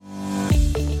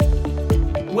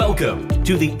Welcome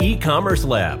to the E-Commerce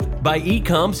Lab by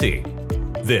Ecommerce.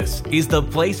 This is the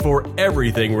place for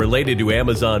everything related to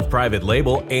Amazon private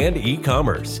label and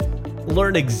e-commerce.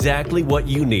 Learn exactly what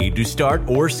you need to start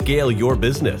or scale your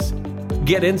business.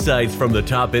 Get insights from the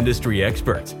top industry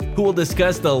experts who will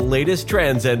discuss the latest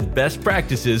trends and best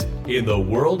practices in the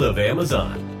world of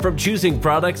Amazon. From choosing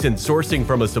products and sourcing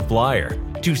from a supplier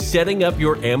to setting up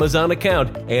your Amazon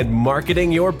account and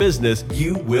marketing your business,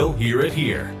 you will hear it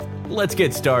here. Let's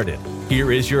get started.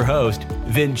 Here is your host,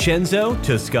 Vincenzo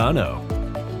Toscano.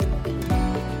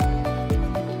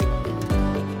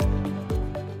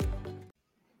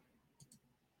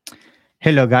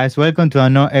 Hello guys, welcome to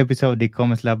another episode of the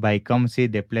E-Commerce Lab by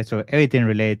Ecommerce, the place for everything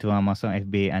related to Amazon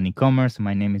FBA and e-commerce.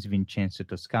 My name is Vincenzo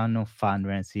Toscano,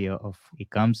 founder and CEO of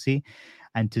Ecommerce.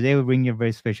 And today we bring you a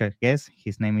very special guest.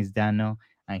 His name is Dano,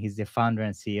 and he's the founder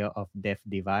and CEO of Def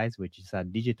Device, which is a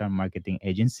digital marketing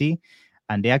agency.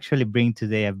 And they actually bring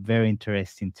today a very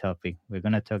interesting topic. We're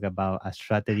going to talk about a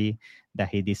strategy that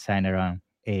he designed around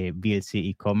VLC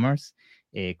e-commerce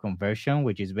conversion,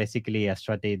 which is basically a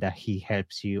strategy that he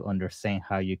helps you understand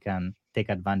how you can take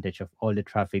advantage of all the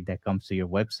traffic that comes to your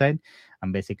website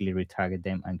and basically retarget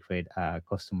them and create a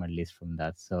customer list from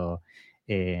that. So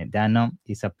Dano,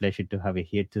 it's a pleasure to have you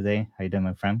here today. How you doing,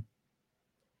 my friend?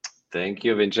 Thank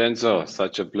you, Vincenzo.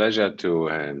 Such a pleasure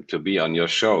to be on your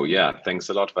show. Yeah, thanks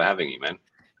a lot for having me, man.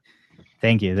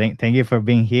 Thank you. Thank you for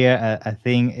being here. I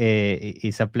think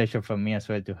it's a pleasure for me as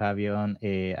well to have you on.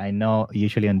 I know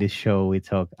usually on this show we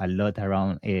talk a lot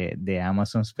around the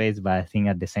Amazon space, but I think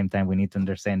at the same time we need to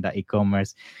understand that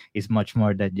e-commerce is much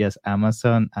more than just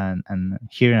Amazon, and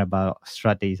hearing about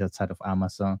strategies outside of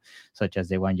Amazon, such as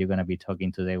the one you're going to be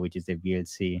talking today, which is the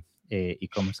VLC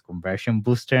e-commerce conversion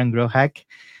booster and growth hack.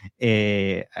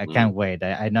 I can't wait.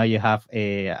 I know you have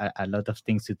a lot of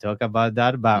things to talk about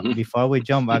that, but before we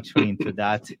jump actually into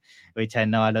that, which I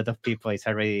know a lot of people is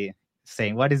already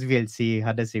saying, what is VLC?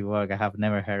 How does it work? I have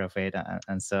never heard of it,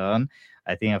 and so on.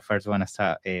 I think I first want to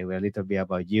start with a little bit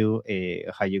about you,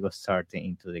 how you got started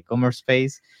into the commerce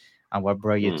space, and what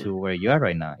brought you to where you are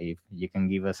right now. If you can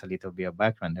give us a little bit of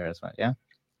background there as well, yeah?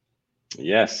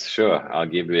 Yes, sure. I'll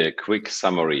give you a quick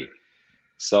summary.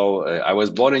 So I was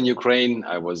born in Ukraine,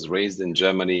 I was raised in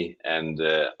Germany, and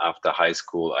after high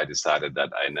school, I decided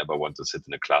that I never want to sit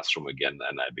in a classroom again,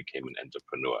 and I became an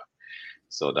entrepreneur.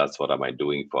 So that's what am I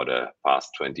doing for the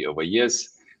past 20 over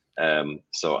years.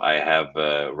 So I have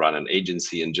run an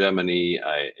agency in Germany,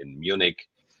 in Munich.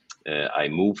 I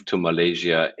moved to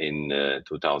Malaysia in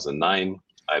 2009.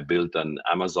 I built an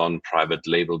Amazon private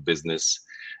label business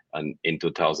in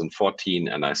 2014,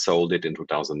 and I sold it in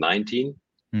 2019.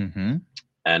 Mm-hmm.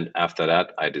 And after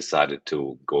that, I decided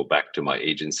to go back to my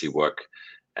agency work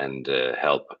and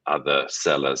help other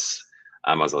sellers,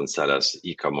 Amazon sellers,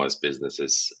 e-commerce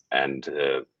businesses, and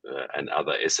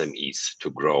other SMEs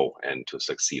to grow and to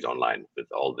succeed online with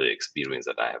all the experience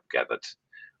that I have gathered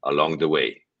along the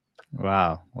way.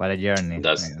 Wow, what a journey!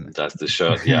 That's the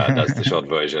short, that's the short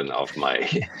version of my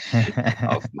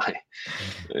That's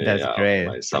great. of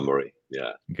my summary.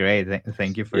 Yeah, great.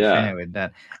 Thank you for sharing with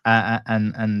that.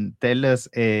 And tell us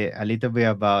a little bit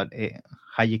about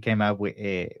how you came up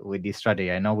with this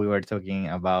strategy. I know we were talking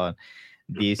about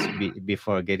this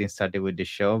before getting started with the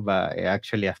show, but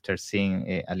actually after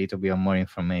seeing a little bit more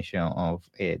information of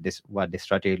what the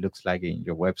strategy looks like in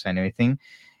your website and everything.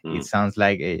 It sounds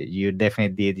like you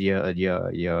definitely did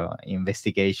your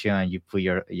investigation, and you put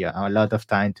your a lot of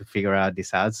time to figure out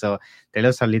this out. So tell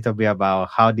us a little bit about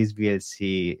how this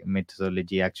VLC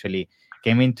methodology actually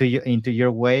came into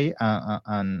your way,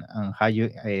 and how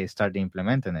you started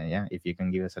implementing it. Yeah, if you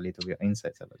can give us a little bit of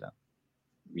insights about that.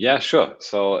 Yeah, sure.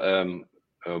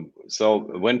 So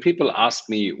when people ask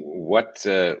me what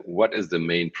is the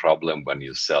main problem when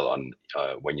you sell on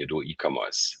when you do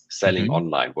e-commerce, selling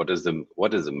online, what is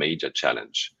the major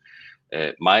challenge?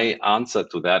 My answer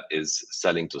to that is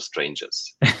selling to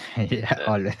strangers.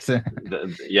 Always. So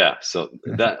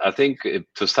that, I think,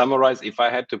 to summarize, if I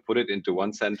had to put it into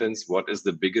one sentence, what is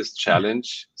the biggest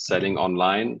challenge selling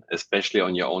online, especially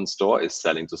on your own store, is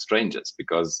selling to strangers,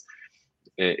 because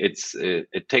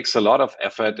it takes a lot of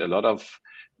effort, a lot of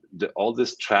all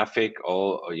this traffic,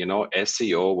 all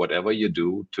SEO, whatever you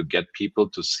do to get people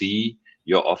to see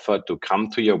your offer, to come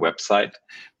to your website.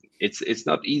 It's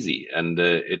not easy, and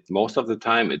most of the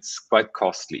time it's quite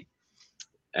costly.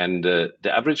 And the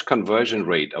average conversion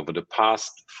rate over the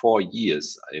past 4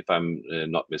 years, if I'm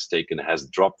not mistaken, has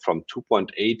dropped from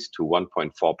 2.8 to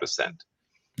 1.4%.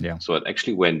 Yeah. So it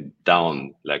actually went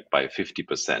down like by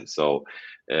 50%. So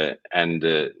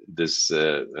this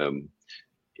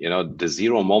the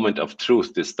zero moment of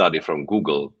truth, this study from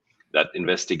Google, that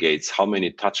investigates how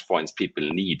many touch points people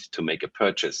need to make a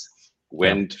purchase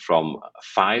went from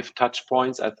 5 touch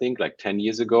points, I think, like 10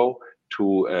 years ago,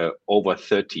 to over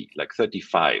 30, like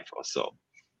 35 or so.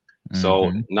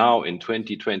 So now in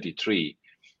 2023,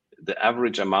 the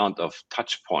average amount of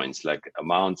touch points, like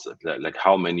amounts, like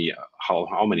how many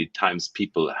times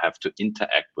people have to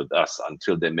interact with us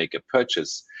until they make a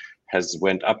purchase, has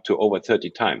went up to over 30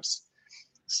 times.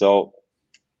 So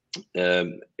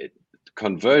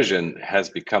conversion has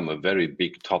become a very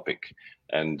big topic,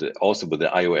 and also with the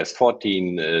iOS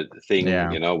 14 thing,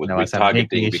 with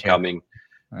retargeting becoming,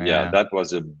 that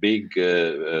was a big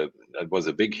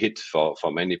hit for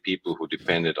many people who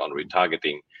depended on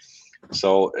retargeting.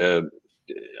 So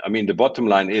I mean, the bottom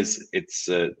line is, it's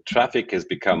traffic has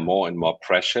become more and more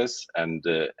precious and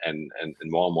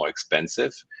more and more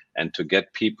expensive, and to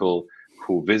get people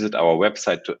who visit our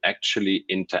website to actually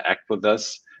interact with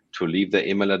us, to leave their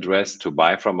email address, to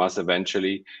buy from us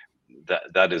eventually,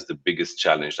 that is the biggest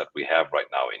challenge that we have right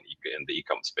now in the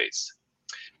e-com space.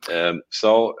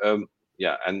 So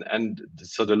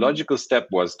the logical step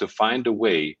was to find a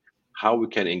way how we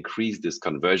can increase this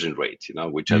conversion rate,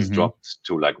 which has dropped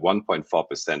to like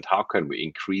 1.4%. How can we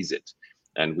increase it?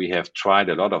 And we have tried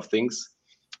a lot of things,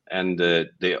 and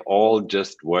they all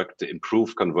just worked to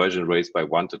improve conversion rates by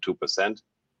 1 to 2%,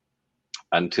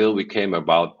 until we came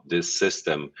about this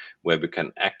system where we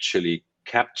can actually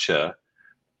capture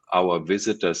our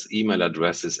visitors' email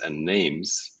addresses and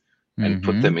names and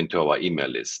put them into our email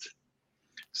list.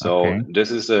 So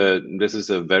this is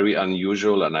a very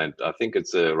unusual, and I think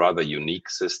it's a rather unique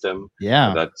system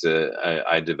that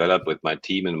I developed with my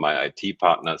team and my IT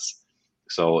partners.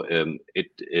 So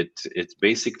it's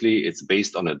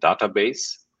based on a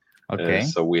database.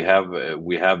 So we have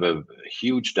a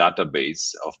huge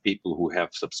database of people who have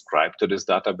subscribed to this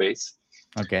database.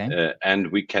 And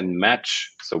we can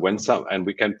match. So and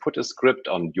we can put a script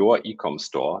on your e-com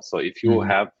store. So if you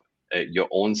have your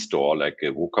own store, like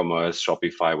a Ecommerce,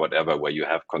 Shopify, whatever, where you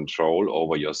have control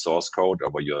over your source code,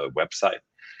 over your website,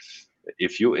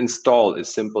 if you install a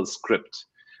simple script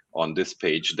on this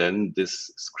page, then this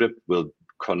script will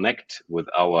connect with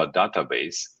our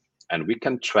database, and we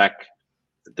can track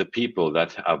the people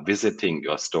that are visiting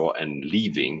your store and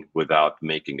leaving without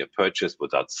making a purchase,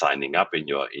 without signing up in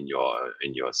your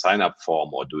sign up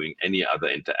form or doing any other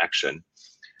interaction.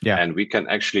 And we can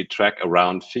actually track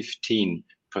around 15%,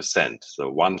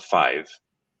 so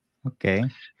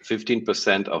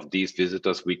 15% of these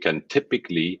visitors we can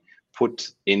typically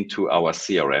put into our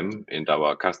CRM, into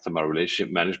our customer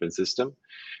relationship management system,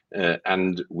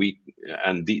 and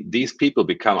these people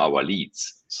become our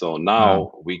leads. So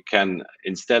now we can,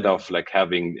 instead of like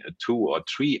having 2 or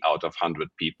 3 out of 100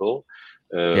 people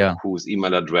whose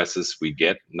email addresses we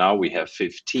get, now we have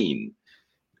 15.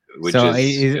 Which so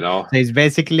is, it's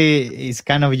basically, it's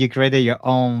kind of, you created your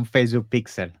own Facebook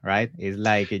pixel, right? It's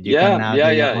like you can now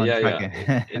do your own tracking.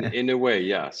 in a way,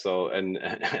 yeah. So and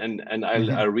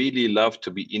I really love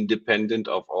to be independent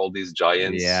of all these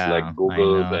giants like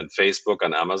Google and Facebook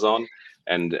and Amazon,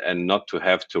 and not to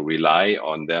have to rely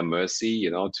on their mercy,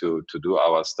 to do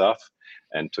our stuff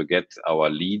and to get our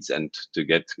leads and to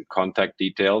get contact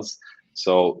details.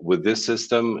 So with this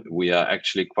system, we are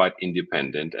actually quite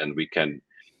independent, and we can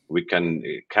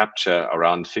capture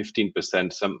around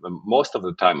 15%. Most of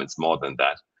the time it's more than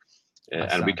that.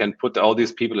 And we can put all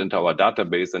these people into our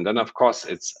database, and then of course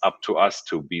it's up to us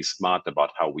to be smart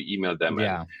about how we email them.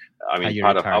 And I mean,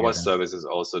 part of our service is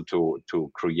also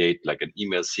to create like an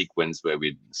email sequence where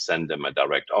we send them a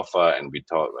direct offer, and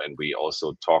we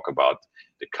also talk about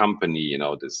the company,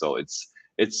 so it's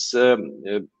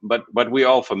but we're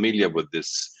all familiar with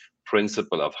this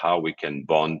principle of how we can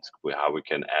bond, how we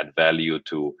can add value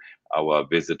to our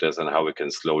visitors, and how we can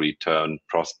slowly turn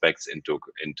prospects into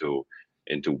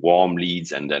warm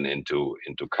leads, and then into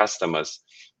customers.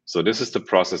 So this is the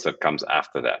process that comes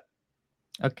after that.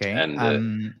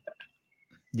 And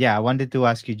I wanted to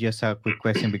ask you just a quick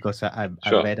question, because I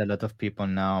bet a lot of people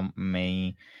now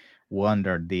may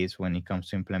wonder this when it comes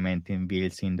to implementing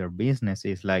VLC in their business.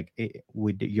 Is like,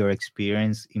 with your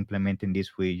experience implementing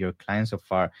this with your clients so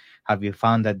far, have you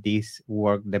found that this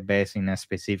worked the best in a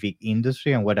specific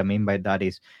industry? And what I mean by that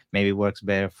is, maybe works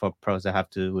better for pros that have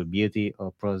to do with beauty,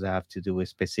 or pros that have to do with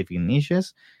specific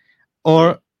niches,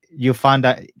 or you found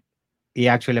that it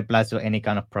actually applies to any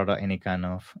kind of product, any kind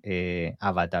of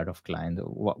avatar of client?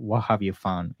 What have you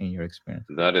found in your experience?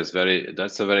 That's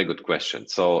a very good question.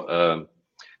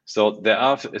 So there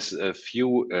are a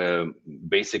few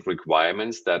basic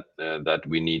requirements that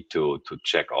we need to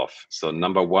check off. So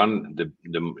number one,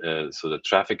 so the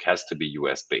traffic has to be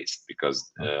US based, because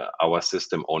our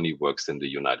system only works in the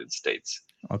United States.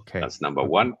 Okay. That's number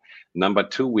one. Number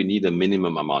two, we need a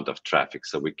minimum amount of traffic.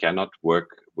 So we cannot work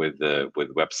with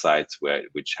websites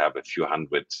which have a few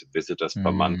hundred visitors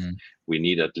per month. We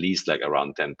need at least like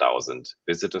around 10,000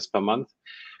 visitors per month.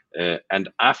 And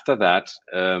after that,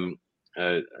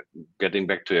 getting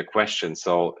back to your question,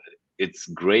 so it's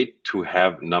great to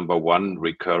have number one,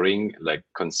 recurring, like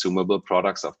consumable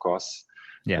products, of course.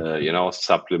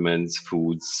 Supplements,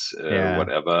 foods,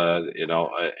 whatever,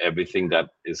 everything that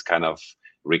is kind of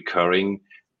recurring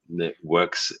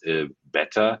works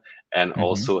better. And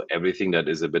also everything that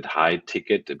is a bit high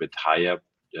ticket, a bit higher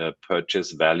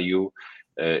purchase value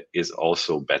is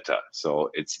also better. So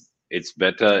it's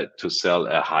better to sell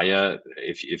a higher,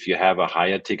 if you have a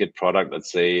higher ticket product,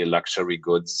 let's say luxury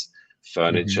goods,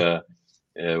 furniture,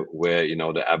 where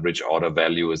the average order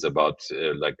value is about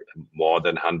like more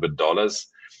than $100,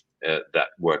 that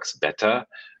works better.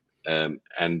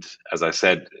 And as I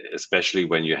said, especially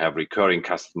when you have recurring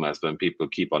customers, when people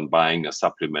keep on buying your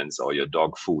supplements or your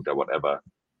dog food or whatever,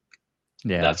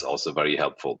 that's also very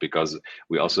helpful, because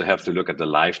we also have to look at the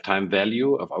lifetime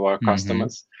value of our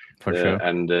customers. For sure.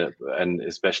 And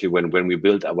especially when we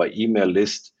build our email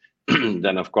list,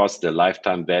 then of course the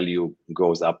lifetime value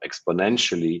goes up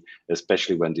exponentially,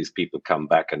 especially when these people come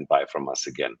back and buy from us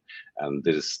again. And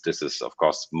this is of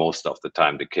course most of the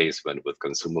time the case with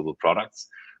consumable products.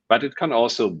 But it can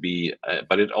also be,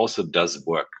 but it also does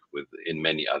work in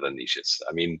many other niches.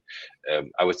 I mean,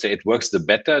 I would say it works the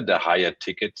better, the higher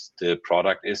ticket the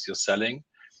product is you're selling,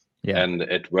 and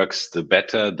it works the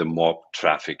better, the more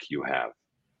traffic you have.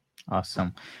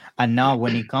 Awesome. And now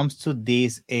when it comes to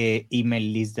this email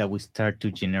list that we start to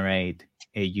generate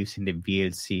using the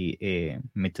VLC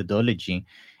methodology,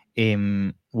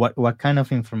 what kind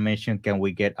of information can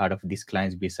we get out of these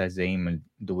clients besides the email?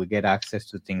 Do we get access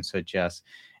to things such as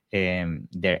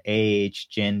their age,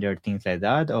 gender, things like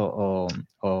that, or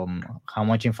how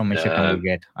much information can we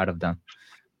get out of them?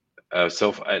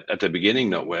 So at the beginning,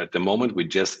 no. At the moment, we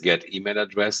just get email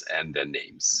address and their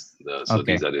names. So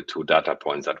these are the two data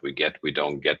points that we get. We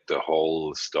don't get the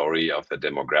whole story of the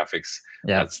demographics.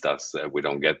 That's we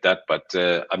don't get that. But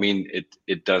I mean,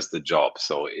 it does the job.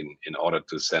 So in order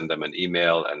to send them an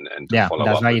email and to follow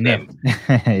up with them,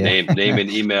 name and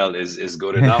email is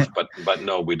good enough. But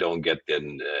no, we don't get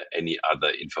then any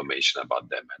other information about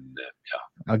them. And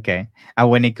Okay. And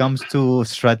when it comes to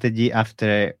strategy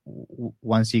after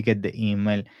once you get the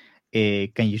email,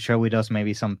 can you share with us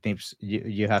maybe some tips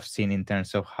you have seen in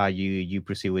terms of how you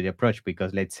proceed with the approach?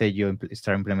 Because let's say you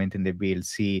start implementing the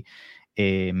VLC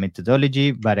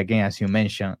methodology, but again, as you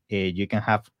mentioned, you can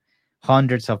have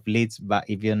hundreds of leads, but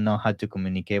if you know how to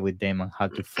communicate with them and how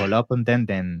to follow up on them,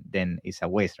 then it's a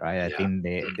waste, right? I think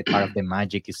the part of the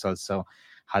magic is also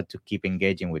how to keep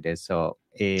engaging with it. So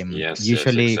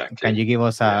usually, exactly. Can you give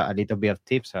us a little bit of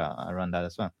tips around that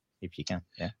as well, if you can?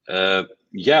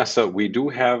 So we do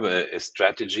have a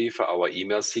strategy for our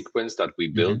email sequence that we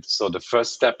build. So the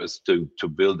first step is to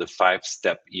build a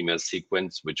 5-step email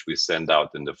sequence, which we send out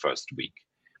in the first week.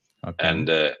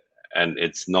 And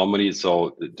it's normally,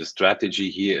 so the strategy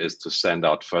here is to send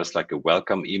out first like a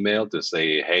welcome email to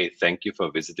say, hey, thank you for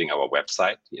visiting our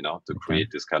website, to create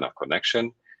this kind of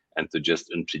connection and to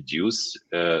just introduce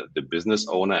the business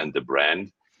owner and the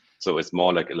brand. So it's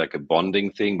more like a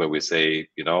bonding thing where we say,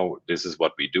 this is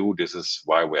what we do. This is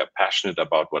why we're passionate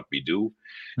about what we do.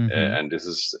 And this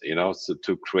is, so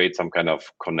to create some kind of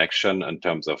connection in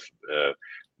terms of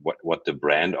what the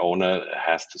brand owner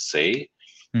has to say,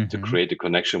 to create a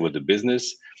connection with the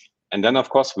business. And then, of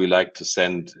course, we like to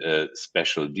send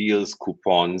special deals,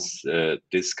 coupons,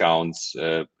 discounts.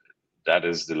 That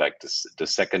is the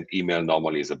second email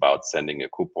normally is about sending a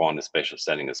coupon,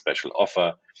 sending a special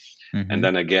offer. And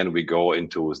then again, we go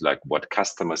into like what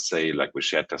customers say, like we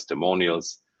share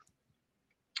testimonials.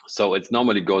 So it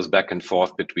normally goes back and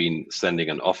forth between sending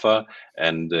an offer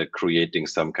and creating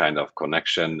some kind of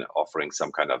connection, offering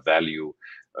some kind of value,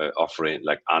 offering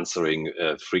like answering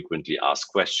frequently asked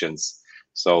questions.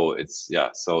 So it's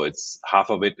half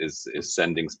of it is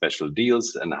sending special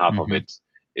deals, and half of it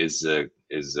is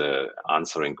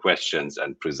answering questions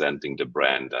and presenting the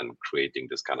brand and creating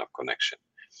this kind of connection.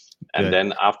 And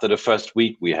then after the first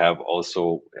week, we have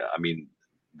also,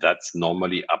 that's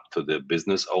normally up to the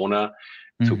business owner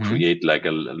to create like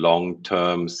a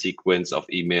long-term sequence of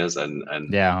emails, and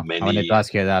many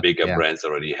bigger brands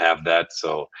already have that.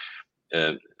 So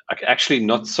Actually,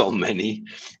 not so many.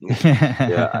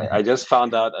 Yeah, I just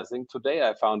found out. I think today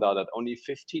I found out that only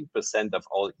 15% of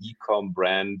all e-com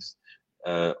brand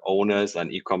owners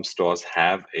and e-com stores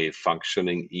have a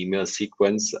functioning email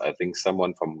sequence. I think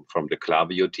someone from the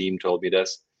Klaviyo team told me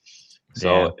this.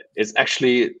 So it's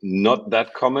actually not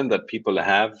that common that people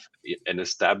have an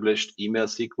established email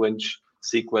sequence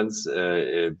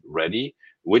ready,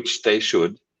 which they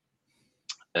should.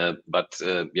 But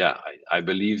I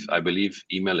believe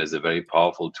email is a very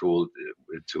powerful tool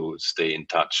to stay in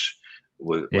touch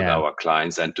with our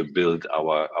clients and to build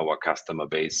our customer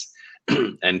base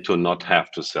and to not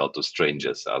have to sell to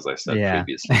strangers, as I said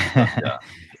previously. But,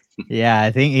 yeah,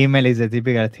 I think email is a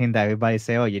typical thing that everybody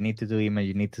say, "Oh, you need to do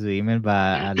email,"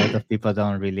 but a lot of people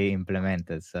don't really implement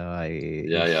it. So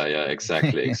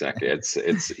exactly.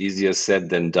 It's easier said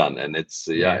than done, and it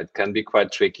can be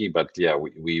quite tricky. But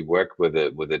we work with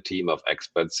a team of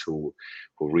experts who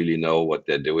really know what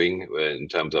they're doing in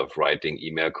terms of writing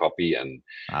email copy, and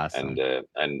awesome.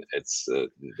 and it's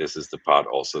this is the part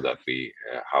also that we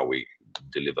how we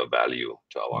deliver value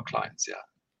to our clients. Yeah.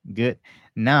 Good.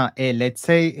 Now, let's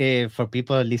say for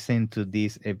people listening to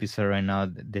this episode right now,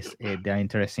 they're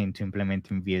interested in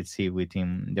implementing VLC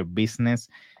within their business.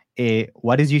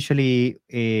 What is usually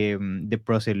the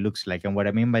process looks like? And what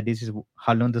I mean by this is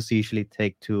how long does it usually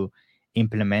take to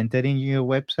implement it in your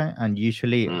website? And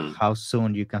usually how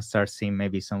soon you can start seeing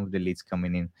maybe some of the leads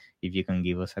coming in, if you can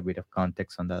give us a bit of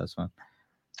context on that as well.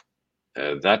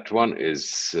 That one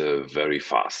is very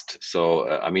fast. So,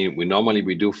 I mean,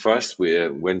 we do first,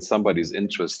 when somebody's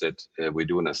interested, we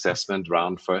do an assessment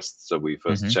round first. So we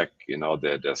first check,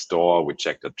 their store, we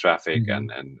check the traffic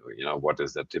and what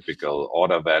is the typical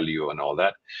order value and all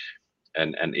that.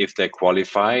 And if they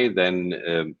qualify, then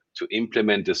to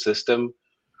implement the system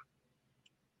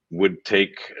would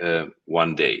take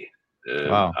 1 day.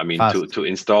 Wow, I mean, fast. to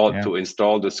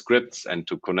install the scripts and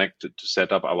to connect, to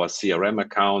set up our CRM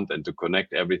account and to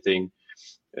connect everything.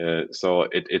 So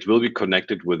it will be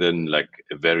connected within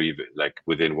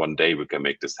within 1 day. We can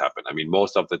make this happen. I mean,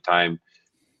 most of the time,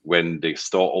 when the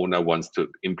store owner wants to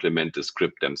implement the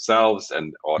script themselves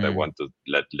or they want to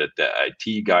let the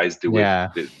IT guys do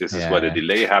it, this is where the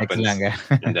delay happens,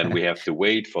 and then we have to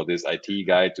wait for this IT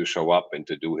guy to show up and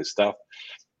to do his stuff.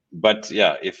 But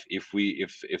if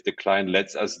the client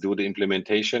lets us do the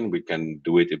implementation, we can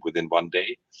do it within 1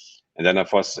 day, and then of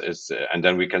course and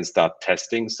then we can start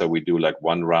testing. So we do like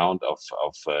one round of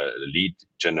lead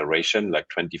generation, like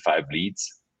 25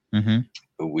 leads.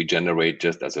 We generate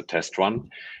just as a test run,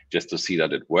 just to see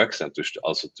that it works, and to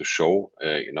also to show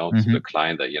to the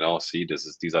client that see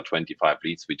these are 25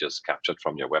 leads we just captured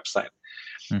from your website.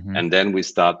 And then we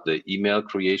start the email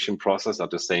creation process at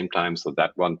the same time. So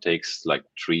that one takes like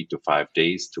 3 to 5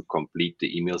 days to complete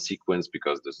the email sequence,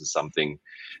 because this is something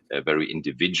very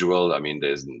individual. I mean,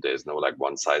 there's no like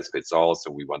one size fits all. So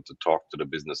we want to talk to the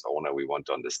business owner. We want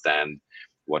to understand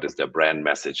what is their brand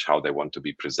message, how they want to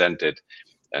be presented,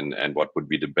 and what would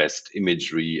be the best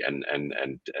imagery and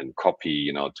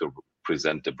copy, to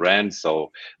present the brand.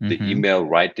 So the email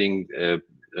writing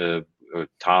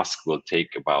task will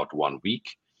take about 1 week.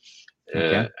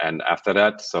 And after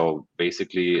that, so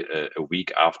basically a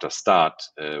week after start,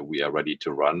 we are ready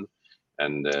to run,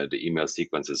 and the email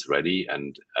sequence is ready.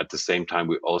 And at the same time,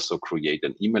 we also create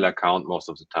an email account most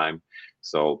of the time.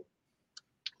 So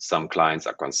some clients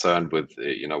are concerned with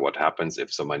what happens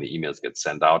if so many emails get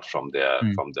sent out from their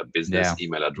business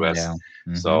email address.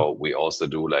 So we also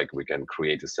do, like, we can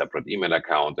create a separate email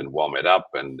account and warm it up,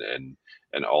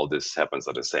 and all this happens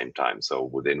at the same time. So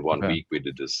within 1 week, we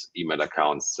did this email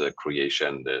accounts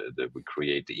creation. We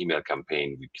create the email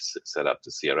campaign. We set up the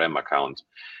CRM account,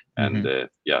 and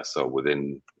so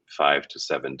within 5 to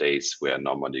 7 days, we are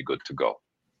normally good to go.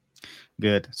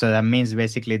 Good. So that means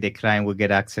basically the client will get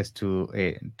access to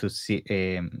see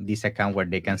this account where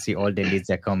they can see all the leads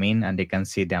that come in, and they can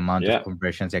see the amount of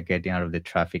conversions they're getting out of the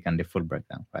traffic and the full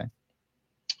breakdown, right?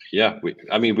 Yeah,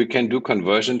 we can do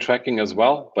conversion tracking as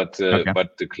well, but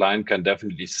the client can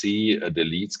definitely see the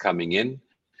leads coming in,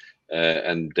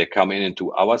 and they come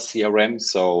into our CRM.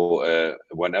 So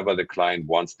whenever the client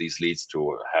wants these leads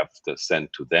to have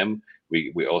sent to them,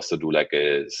 we also do like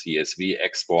a CSV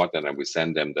export, and then we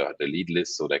send them the lead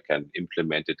list so they can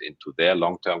implement it into their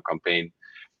long-term campaign.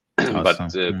 Awesome.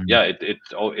 But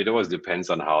it always depends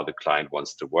on how the client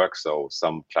wants to work. So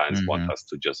some clients want us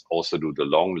to just also do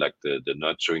the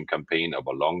nurturing campaign of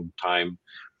a long time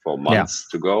for months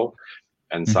to go.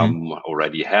 And some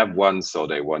already have one, so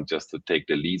they want just to take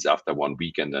the leads after 1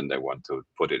 week, and then they want to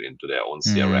put it into their own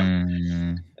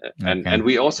CRM. And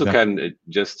we also can,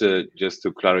 just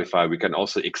to clarify, we can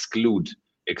also exclude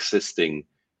existing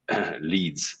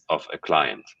leads of a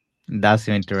client. That's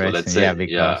interesting. So let's say,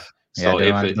 because So they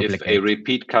don't want to if a duplicate.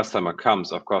 repeat customer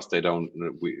comes, of course they don't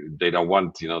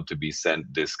want to be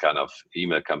sent this kind of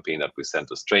email campaign that we send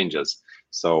to strangers.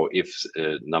 So if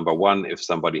number one, if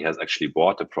somebody has actually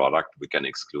bought a product, we can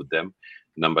exclude them.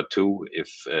 Number two,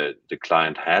 if the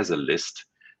client has a list,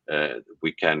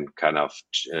 we can kind of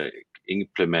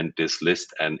implement this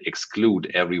list and exclude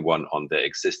everyone on the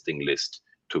existing list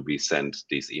to be sent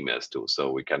these emails to.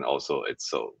 So we can also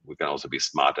be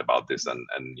smart about this and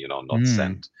not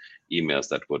send emails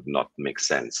that would not make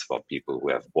sense for people who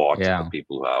have bought or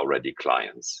people who are already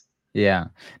clients. Yeah.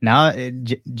 Now,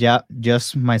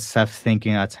 just myself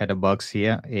thinking outside the box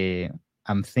here,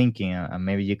 I'm thinking, and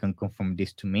maybe you can confirm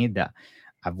this to me, that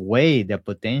a way that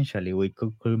potentially we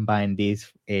could combine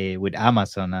this with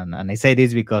Amazon. And I say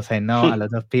this because I know a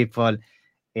lot of people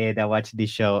that watch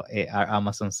this show are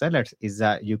Amazon sellers, is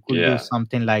that you could do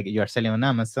something like you're selling on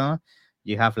Amazon,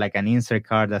 you have like an insert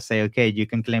card that say, okay, you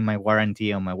can claim my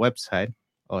warranty on my website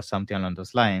or something along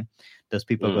those lines. Those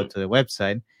people go to the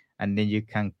website, and then you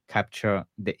can capture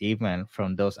the email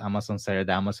from those Amazon sellers.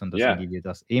 The Amazon doesn't give you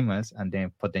those emails, and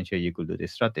then potentially you could do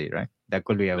this strategy, right? That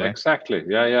could be a way. Exactly.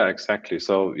 Yeah, exactly.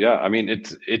 So I mean,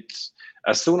 it's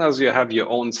as soon as you have your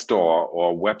own store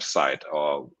or website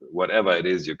or whatever it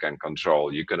is you can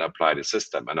control, you can apply the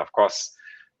system. And of course,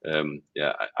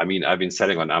 I mean, I've been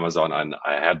selling on Amazon, and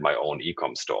I had my own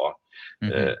e-com store.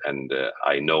 And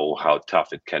I know how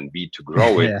tough it can be to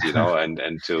grow it,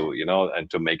 and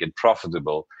to make it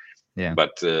profitable.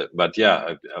 But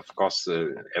of course,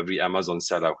 every Amazon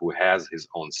seller who has his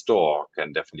own store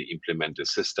can definitely implement the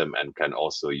system and can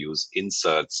also use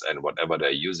inserts and whatever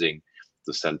they're using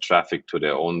to send traffic to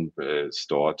their own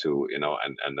store to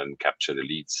and then capture the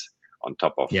leads on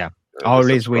top of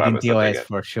always within TOS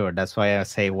for sure. That's why I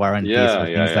say warranties or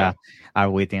things that are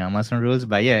within Amazon rules.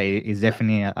 But it's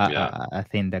definitely a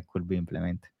thing that could be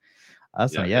implemented.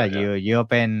 Awesome. You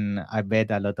open, I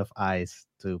bet, a lot of eyes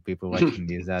to people watching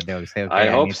this. They'll say, okay, I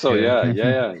hope so. To...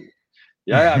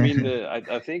 I mean,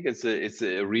 I think it's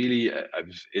a really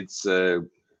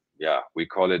we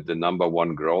call it the number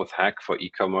one growth hack for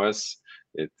e-commerce.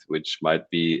 Which might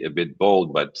be a bit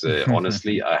bold, but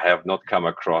honestly, I have not come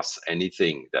across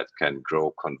anything that can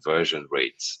grow conversion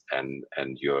rates and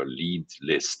your lead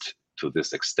list to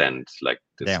this extent like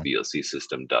this VLC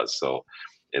system does. So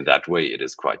in that way, it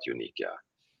is quite unique. Yeah.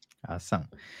 Awesome.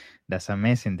 That's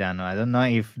amazing, Dano. I don't know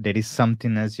if there is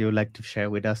something else you would like to share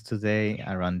with us today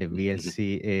around the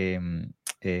VLC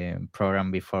program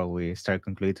before we start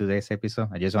conclude today's episode.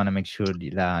 I just want to make sure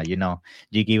that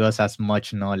you give us as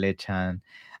much knowledge and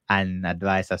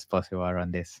advice as possible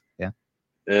around this.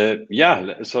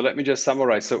 So let me just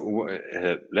summarize. So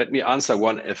let me answer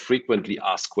one frequently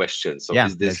asked question. So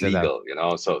is this legal?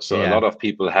 So a lot of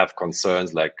people have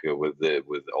concerns like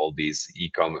with all these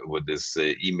with this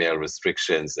email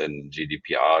restrictions and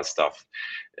GDPR stuff.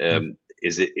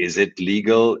 Is it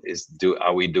legal?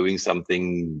 Are we doing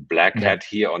something black hat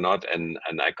here or not? And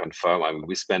I confirm. I mean,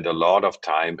 we spend a lot of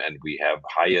time, and we have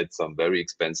hired some very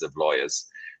expensive lawyers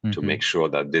to make sure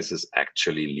that this is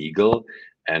actually legal.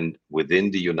 And within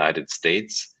the United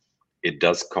States, it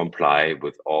does comply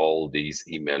with all these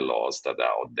email laws that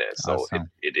are out there. So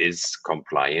it is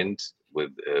compliant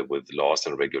with laws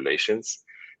and regulations.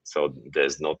 So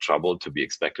there's no trouble to be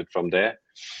expected from there.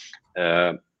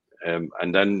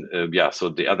 And then, so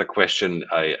the other question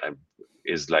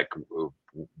is like,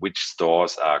 which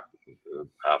stores are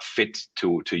fit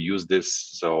to use this?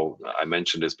 So I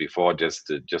mentioned this before, just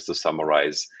to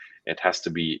summarize, it has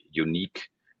to be unique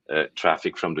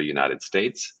traffic from the United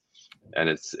States, and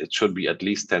it should be at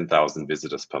least 10,000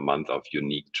 visitors per month of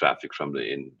unique traffic from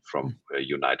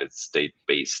United States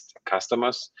based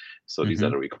customers. So these are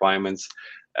the requirements,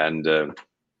 and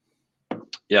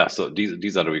so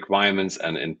these are the requirements.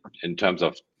 And in terms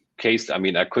of case, I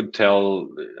mean, I could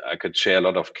share a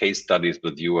lot of case studies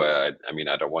with you. I mean,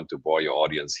 I don't want to bore your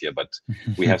audience here, but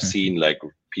we have seen like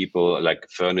people like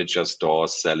furniture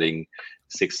stores selling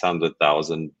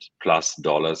 $600,000 plus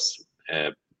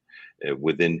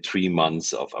within 3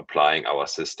 months of applying our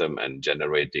system and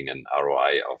generating an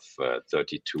ROI of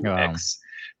 32x. Wow.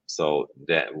 So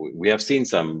we have seen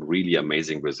some really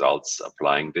amazing results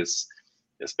applying this,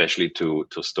 especially to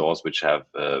stores which have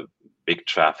big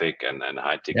traffic and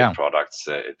high ticket products.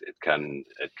 It can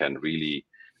really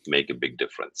make a big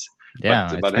difference.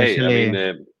 But hey, I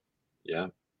mean,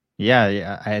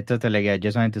 Yeah, I totally agree. I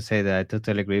just wanted to say that I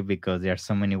totally agree because there are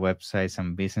so many websites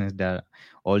and business that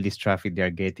all this traffic they are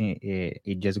getting,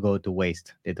 it just go to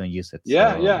waste. They don't use it. So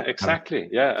Yeah, exactly.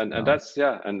 Yeah, and that's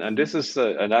and this is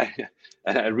and I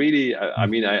and I really I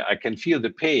mean I can feel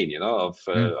the pain, of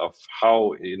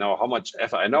how how much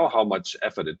effort. I know how much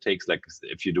effort it takes. Like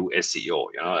if you do SEO,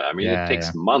 I mean it takes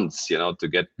yeah. months, to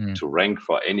get to rank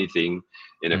for anything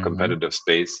in a competitive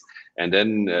space. And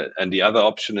then and the other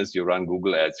option is you run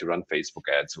Google ads, you run Facebook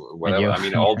ads, And whatever. you, I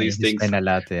mean all these you things. spend a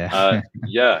lot. Yeah.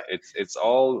 Yeah, it's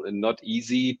all not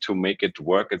easy to make it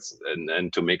work. It's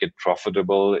and to make it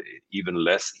profitable, even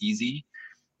less easy.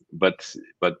 But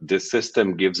this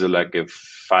system gives you like a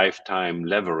 5-time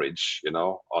leverage,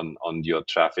 on your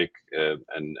traffic,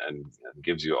 and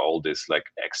gives you all this like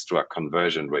extra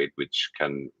conversion rate, which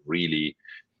can really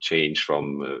change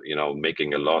from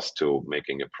making a loss to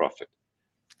making a profit.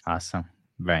 Awesome.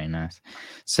 Very nice.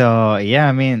 So yeah,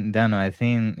 I mean, Dano, I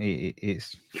think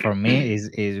it's for me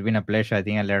it's been a pleasure. I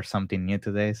think I learned something new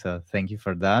today. So thank you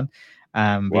for that.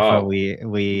 Before Wow.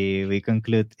 we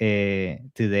conclude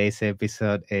today's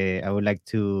episode, I would like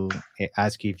to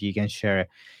ask you if you can share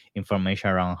information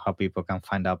around how people can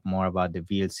find out more about the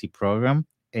VLC program,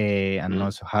 and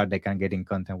also how they can get in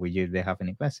contact with you if they have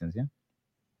any questions. Yeah.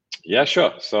 Yeah,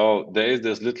 sure. So there is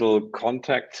this little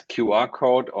contact QR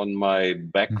code on my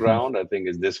background. I think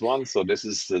is this one. So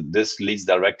this leads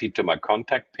directly to my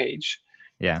contact page.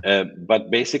 Yeah. But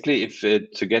basically, if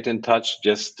to get in touch,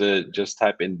 just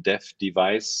type in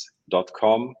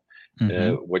devdevice.com.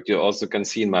 What you also can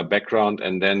see in my background,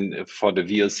 and then for the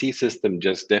VLC system,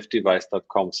 just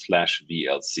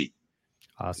devdevice.com/VLC.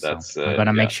 Awesome. I'm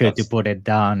gonna make sure to put it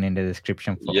down in the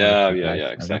description for yeah,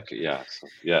 exactly. Okay? Yeah. So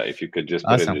if you could just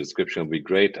put it in the description, would be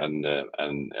great. And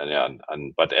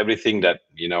but everything that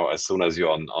as soon as you're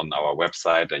on our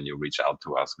website and you reach out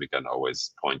to us, we can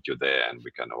always point you there, and we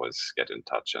can always get in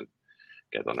touch and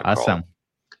get on a call. Awesome.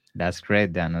 That's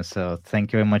great, Dano. So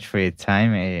thank you very much for your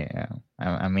time.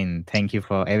 I mean, thank you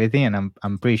for everything, and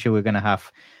I'm pretty sure we're gonna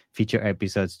have future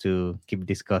episodes to keep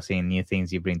discussing new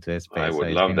things you bring to the space. I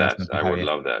would love that.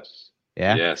 Love that.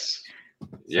 Yeah. Yes. So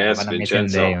yes,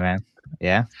 Vincenzo. Day, man.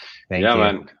 Yeah. Thank you.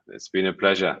 Man. It's been a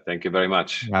pleasure. Thank you very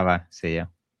much. Bye. See you.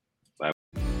 Bye.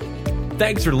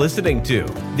 Thanks for listening to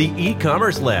the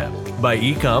E-Commerce Lab by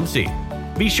Ecommerce.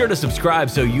 Be sure to subscribe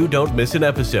so you don't miss an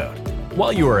episode.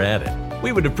 While you are at it,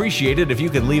 we would appreciate it if you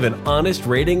could leave an honest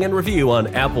rating and review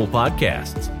on Apple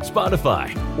Podcasts,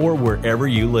 Spotify, or wherever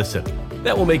you listen.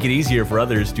 That will make it easier for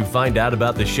others to find out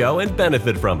about the show and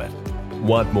benefit from it.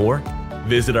 Want more?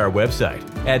 Visit our website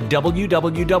at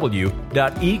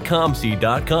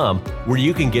www.ecommerce.com, where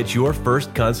you can get your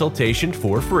first consultation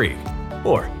for free.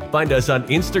 Or find us on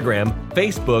Instagram,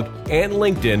 Facebook, and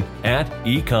LinkedIn at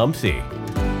Ecommerce.